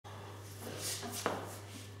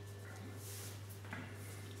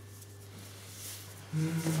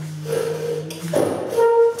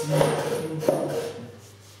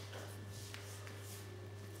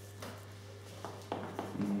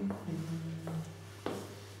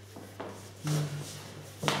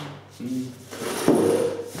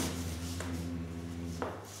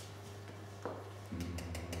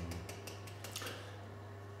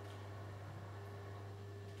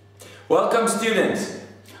Welcome students,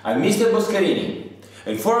 I'm Mr. Boscarini,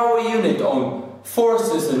 and for our unit on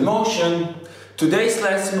forces and motion, today's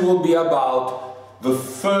lesson will be about the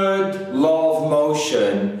third law of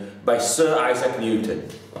motion by Sir Isaac Newton.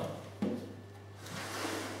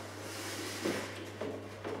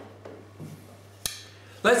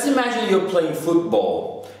 Let's imagine you're playing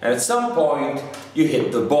football and at some point you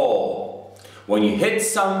hit the ball. When you hit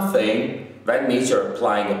something, that means you're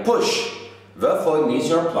applying a push. Therefore, it means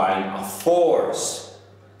you're applying a force.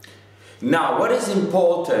 Now, what is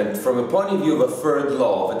important from a point of view of a third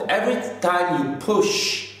law, that every time you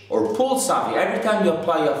push or pull something, every time you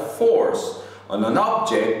apply a force on an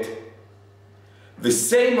object, the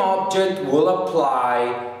same object will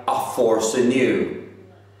apply a force anew.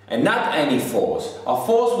 And not any force, a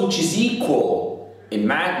force which is equal in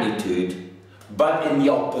magnitude, but in the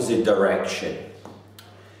opposite direction.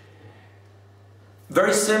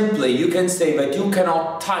 Very simply, you can say that you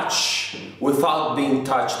cannot touch without being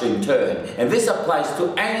touched in turn. And this applies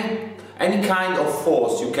to any kind of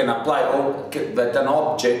force you can apply, or that an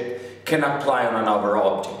object can apply on another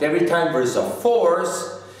object. Every time there is a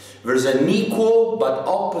force, there is an equal but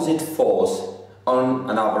opposite force on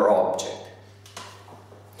another object.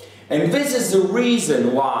 And this is the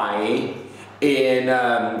reason why in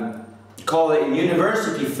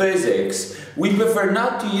university physics, we prefer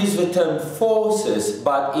not to use the term forces,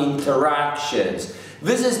 but interactions.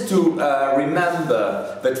 This is to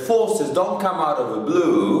remember that forces don't come out of the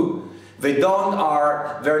blue. They're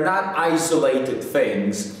not isolated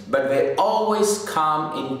things, but they always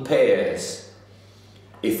come in pairs.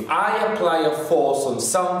 If I apply a force on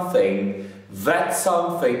something, that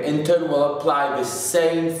something in turn will apply the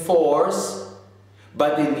same force,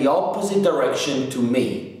 but in the opposite direction to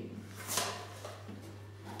me.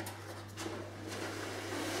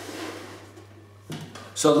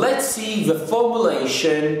 So let's see the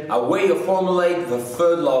formulation, a way to formulate the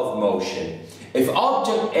third law of motion. If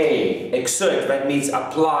object A exerts, that means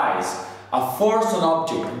applies, a force on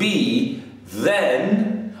object B,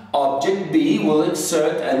 then object B will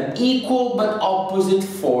exert an equal but opposite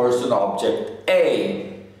force on object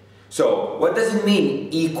A. So what does it mean,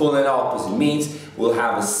 equal and opposite? It means we'll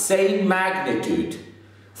have the same magnitude.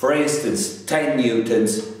 For instance, 10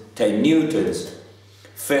 newtons, 10 newtons.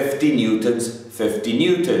 50 newtons, 50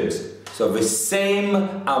 newtons. So the same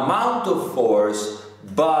amount of force,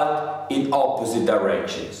 but in opposite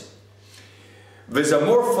directions. There's a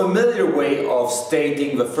more familiar way of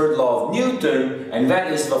stating the third law of Newton, and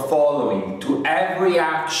that is the following. To every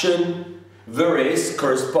action there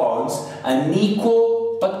corresponds an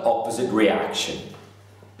equal but opposite reaction.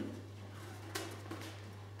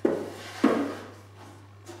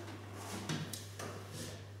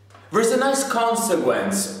 There's a nice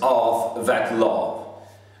consequence of that law.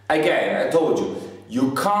 Again, I told you,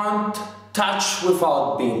 you can't touch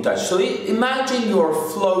without being touched. So imagine you're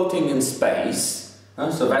floating in space.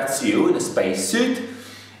 So that's you in a spacesuit,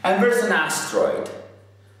 and there's an asteroid.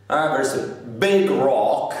 There's a big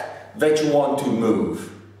rock that you want to move.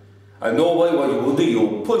 And normally what you will do,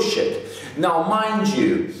 you'll push it. Now mind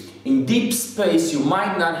you, in deep space you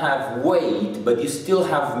might not have weight, but you still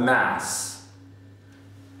have mass.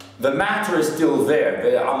 The matter is still there.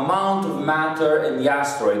 The amount of matter in the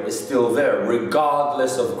asteroid is still there,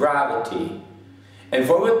 regardless of gravity. And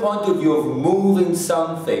from a point of view of moving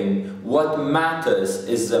something, what matters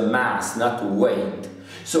is the mass, not weight.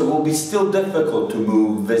 So it will be still difficult to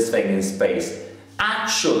move this thing in space.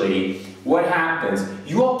 Actually, what happens?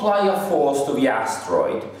 You apply a force to the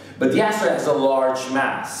asteroid, but the asteroid has a large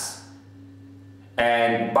mass.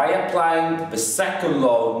 And by applying the second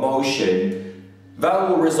law of motion, that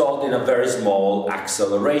will result in a very small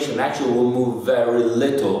acceleration. Actually, will move very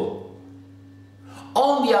little.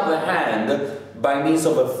 On the other hand, by means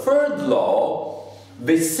of a third law,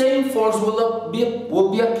 the same force will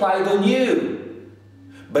be applied on you.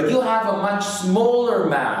 But you have a much smaller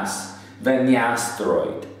mass than the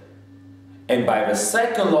asteroid. And by the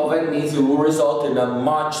second law, that means it will result in a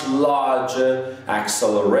much larger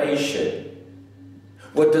acceleration.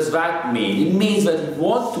 What does that mean? It means that if you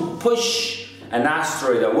want to push an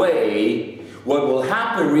asteroid away, what will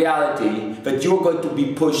happen in reality, that you're going to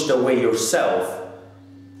be pushed away yourself.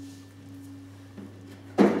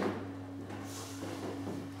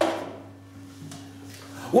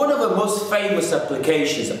 One of the most famous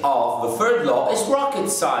applications of the third law is rocket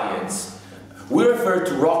science. We refer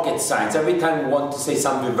to rocket science every time we want to say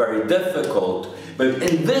something very difficult, but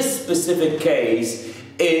in this specific case,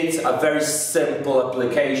 it's a very simple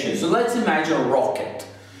application. So let's imagine a rocket.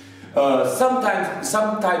 Some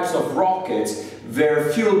types of rockets,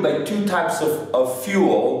 they're fueled by two types of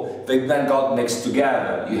fuel that then got mixed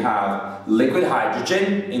together. You have liquid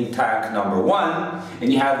hydrogen in tank number 1,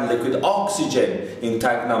 and you have liquid oxygen in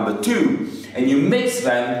tank number 2, and you mix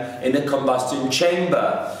them in the combustion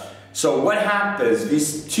chamber. So what happens,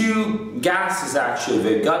 these two gases actually,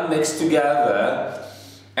 they got mixed together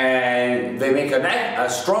and they make a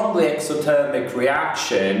strongly exothermic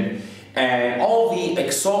reaction, and all the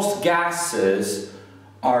exhaust gases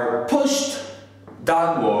are pushed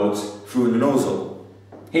downwards through the nozzle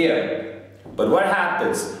here. But what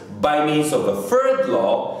happens, by means of the third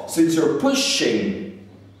law, since you're pushing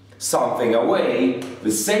something away,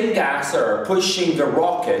 the same gases are pushing the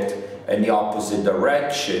rocket in the opposite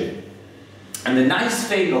direction. And the nice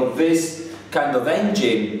thing of this kind of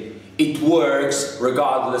engine, it works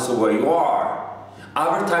regardless of where you are.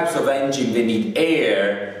 Other types of engine, they need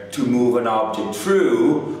air to move an object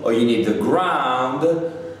through, or you need the ground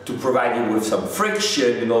to provide you with some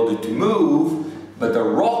friction in order to move, but the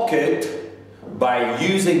rocket, by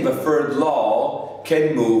using the third law,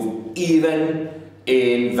 can move even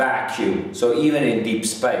in vacuum, so even in deep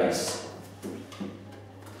space.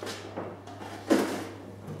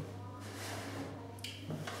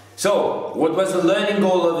 So, what was the learning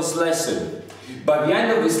goal of this lesson? By the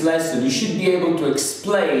end of this lesson, you should be able to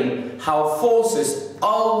explain how forces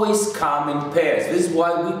always come in pairs. This is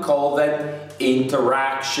why we call them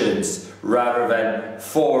interactions rather than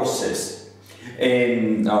forces.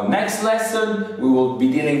 In our next lesson, we will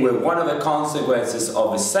be dealing with one of the consequences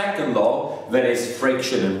of the second law, that is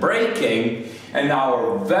friction and braking. And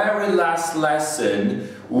our very last lesson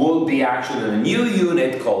will be actually a new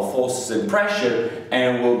unit called forces and pressure,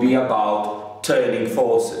 and will be about turning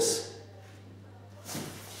forces.